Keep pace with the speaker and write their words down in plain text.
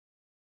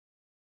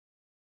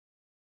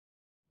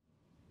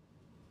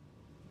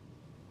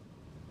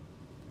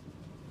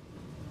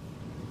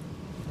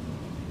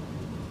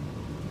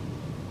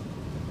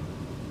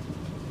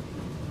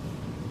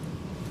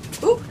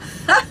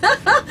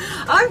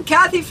I'm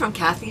Kathy from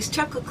Kathy's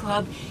Chuckle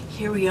Club.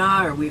 Here we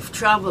are. We've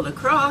traveled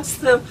across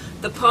the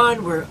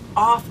pond. We're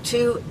off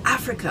to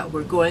Africa.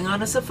 We're going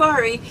on a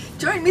safari.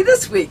 Join me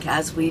this week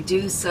as we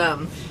do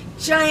some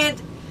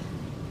giant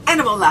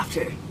animal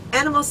laughter.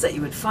 Animals that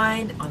you would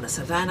find on the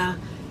Savanna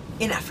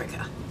in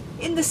Africa.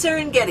 In the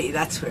Serengeti,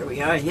 that's where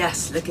we are.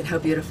 Yes, look at how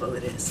beautiful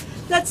it is.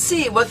 Let's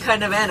see what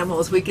kind of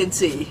animals we can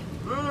see.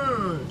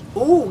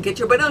 Ooh, get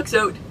your binocs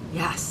out.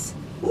 Yes.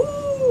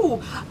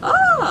 Ooh,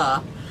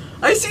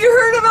 I see a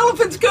herd of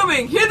elephants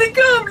coming. Here they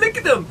come. Look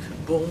at them.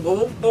 Boom,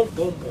 boom, boom,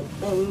 boom, boom,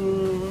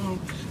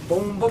 boom.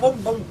 Boom, boom,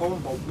 boom, boom, boom,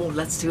 boom, boom.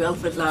 Let's do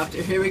elephant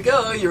laughter. Here we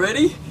go. You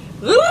ready?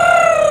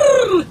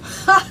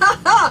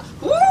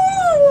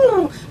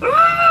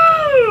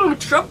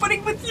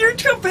 Trumpeting with your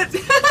trumpet.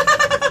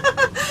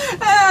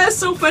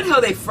 So fun how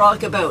they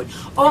frolic about.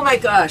 Oh my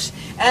gosh.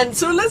 And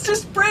so let's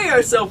just spray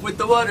ourselves with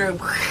the water.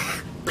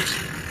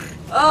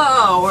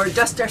 Oh, or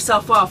dust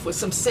ourselves off with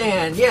some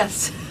sand.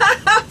 Yes.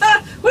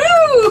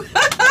 Woo!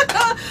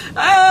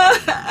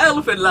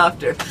 Elephant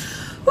laughter.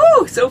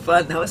 Woo, so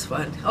fun. That was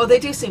fun. Oh, they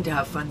do seem to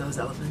have fun, those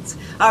elephants.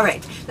 All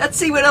right, let's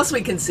see what else we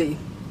can see.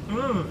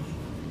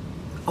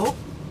 Oh.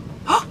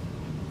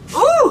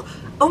 Oh!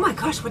 Oh my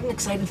gosh, what an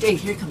exciting day.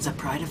 Here comes a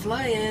pride of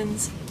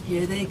lions.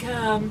 Here they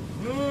come.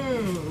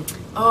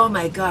 Oh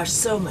my gosh,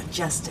 so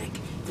majestic.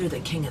 They're the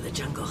king of the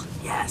jungle.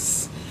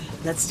 Yes.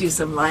 Let's do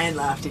some lion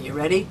laughter. You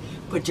ready?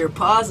 Put your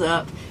paws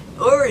up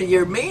or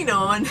your mane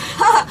on.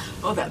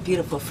 Oh, that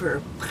beautiful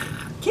fur.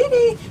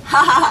 Kitty.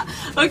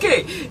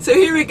 Okay, so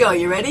here we go.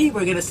 You ready?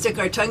 We're going to stick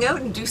our tongue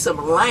out and do some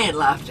lion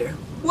laughter.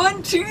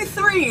 1, 2,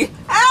 3.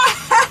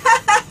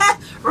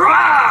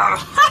 Roar!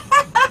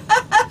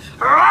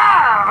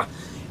 Roar!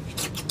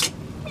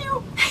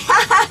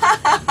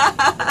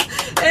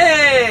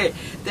 Hey,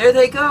 there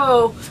they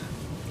go.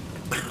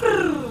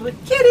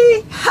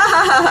 Kitty.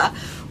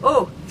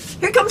 Oh,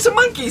 here comes some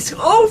monkeys.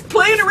 Oh,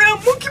 playing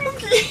around. Monkey,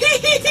 monkey.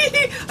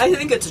 I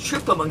think it's a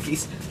troop of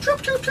monkeys.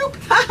 Troop, troop, troop.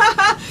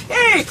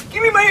 Hey,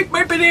 give me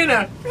my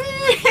banana.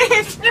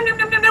 Nom, nom,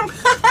 nom, nom, nom.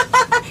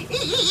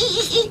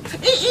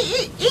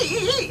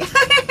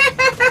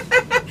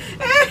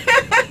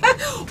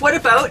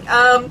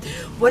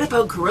 What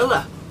about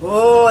gorilla?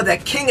 Oh, the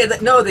king of the,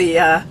 no, the,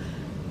 I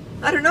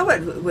don't know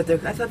what they're,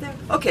 I thought they're,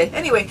 okay,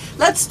 anyway,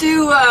 let's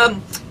do,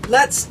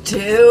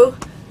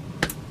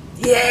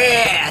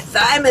 yeah,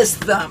 thymus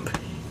thump.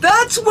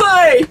 That's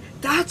why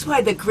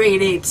the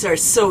great apes are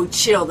so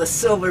chill, the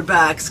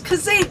silverbacks,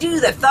 because they do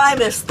the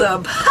thymus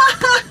thump.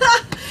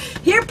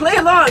 Here, play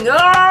along.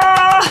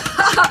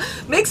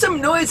 Oh! Make some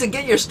noise and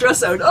get your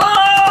stress out. Oh!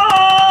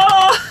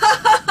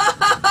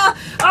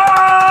 Oh!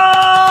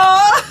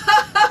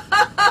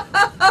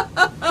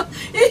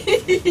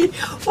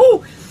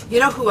 Oh! You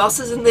know who else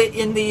is in the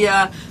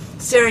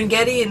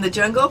Serengeti, in the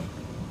jungle?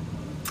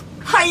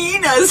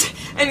 Hyenas.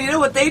 And you know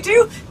what they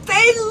do?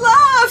 They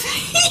laugh.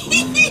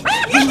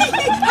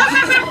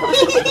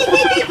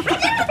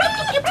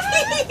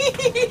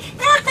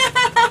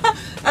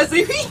 as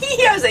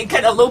they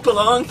kind of lope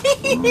along.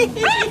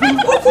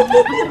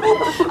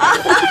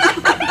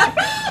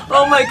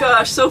 Oh my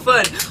gosh, so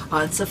fun.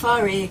 On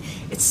safari.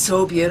 It's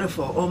so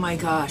beautiful. Oh my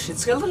gosh.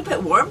 It's a little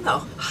bit warm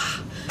though.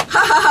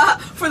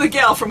 For the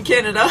gal from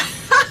Canada.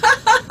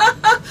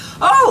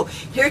 Oh,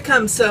 here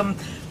comes some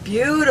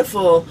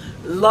beautiful,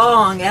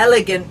 long,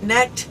 elegant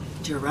necked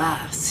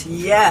giraffes.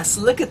 Yes,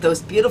 look at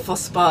those beautiful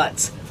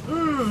spots.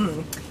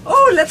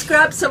 Oh, let's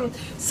grab some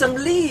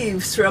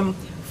leaves from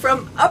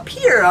up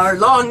here. Our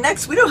long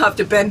necks, we don't have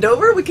to bend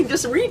over. We can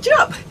just reach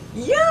up.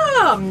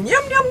 Yum,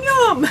 yum, yum,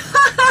 yum.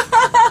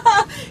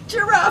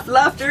 Giraffe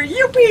laughter,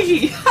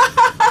 yippee.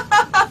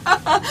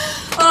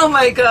 Oh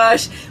my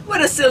gosh,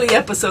 what a silly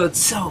episode.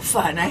 So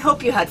fun. I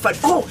hope you had fun.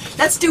 Oh,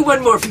 let's do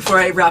one more before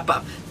I wrap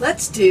up.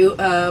 Let's do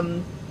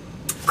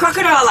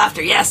crocodile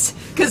laughter, yes,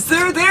 because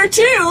they're there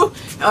too.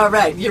 All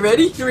right, you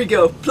ready? Here we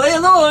go. Play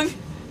along.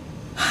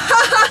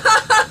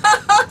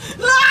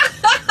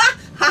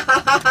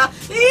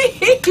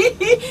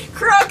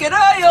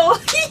 Crocodile.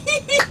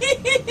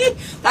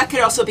 That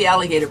could also be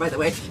alligator, by the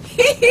way.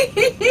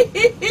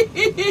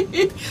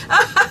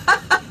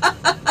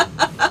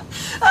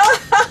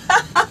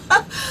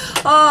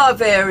 Oh,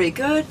 very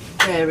good,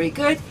 very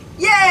good.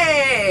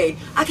 Yay!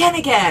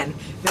 Again.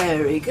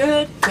 Very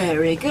good,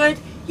 very good.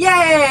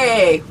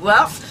 Yay!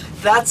 Well,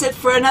 that's it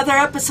for another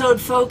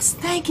episode, folks.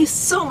 Thank you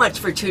so much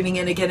for tuning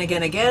in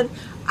again.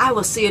 I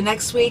will see you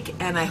next week,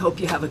 and I hope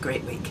you have a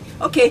great week.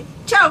 Okay,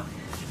 ciao!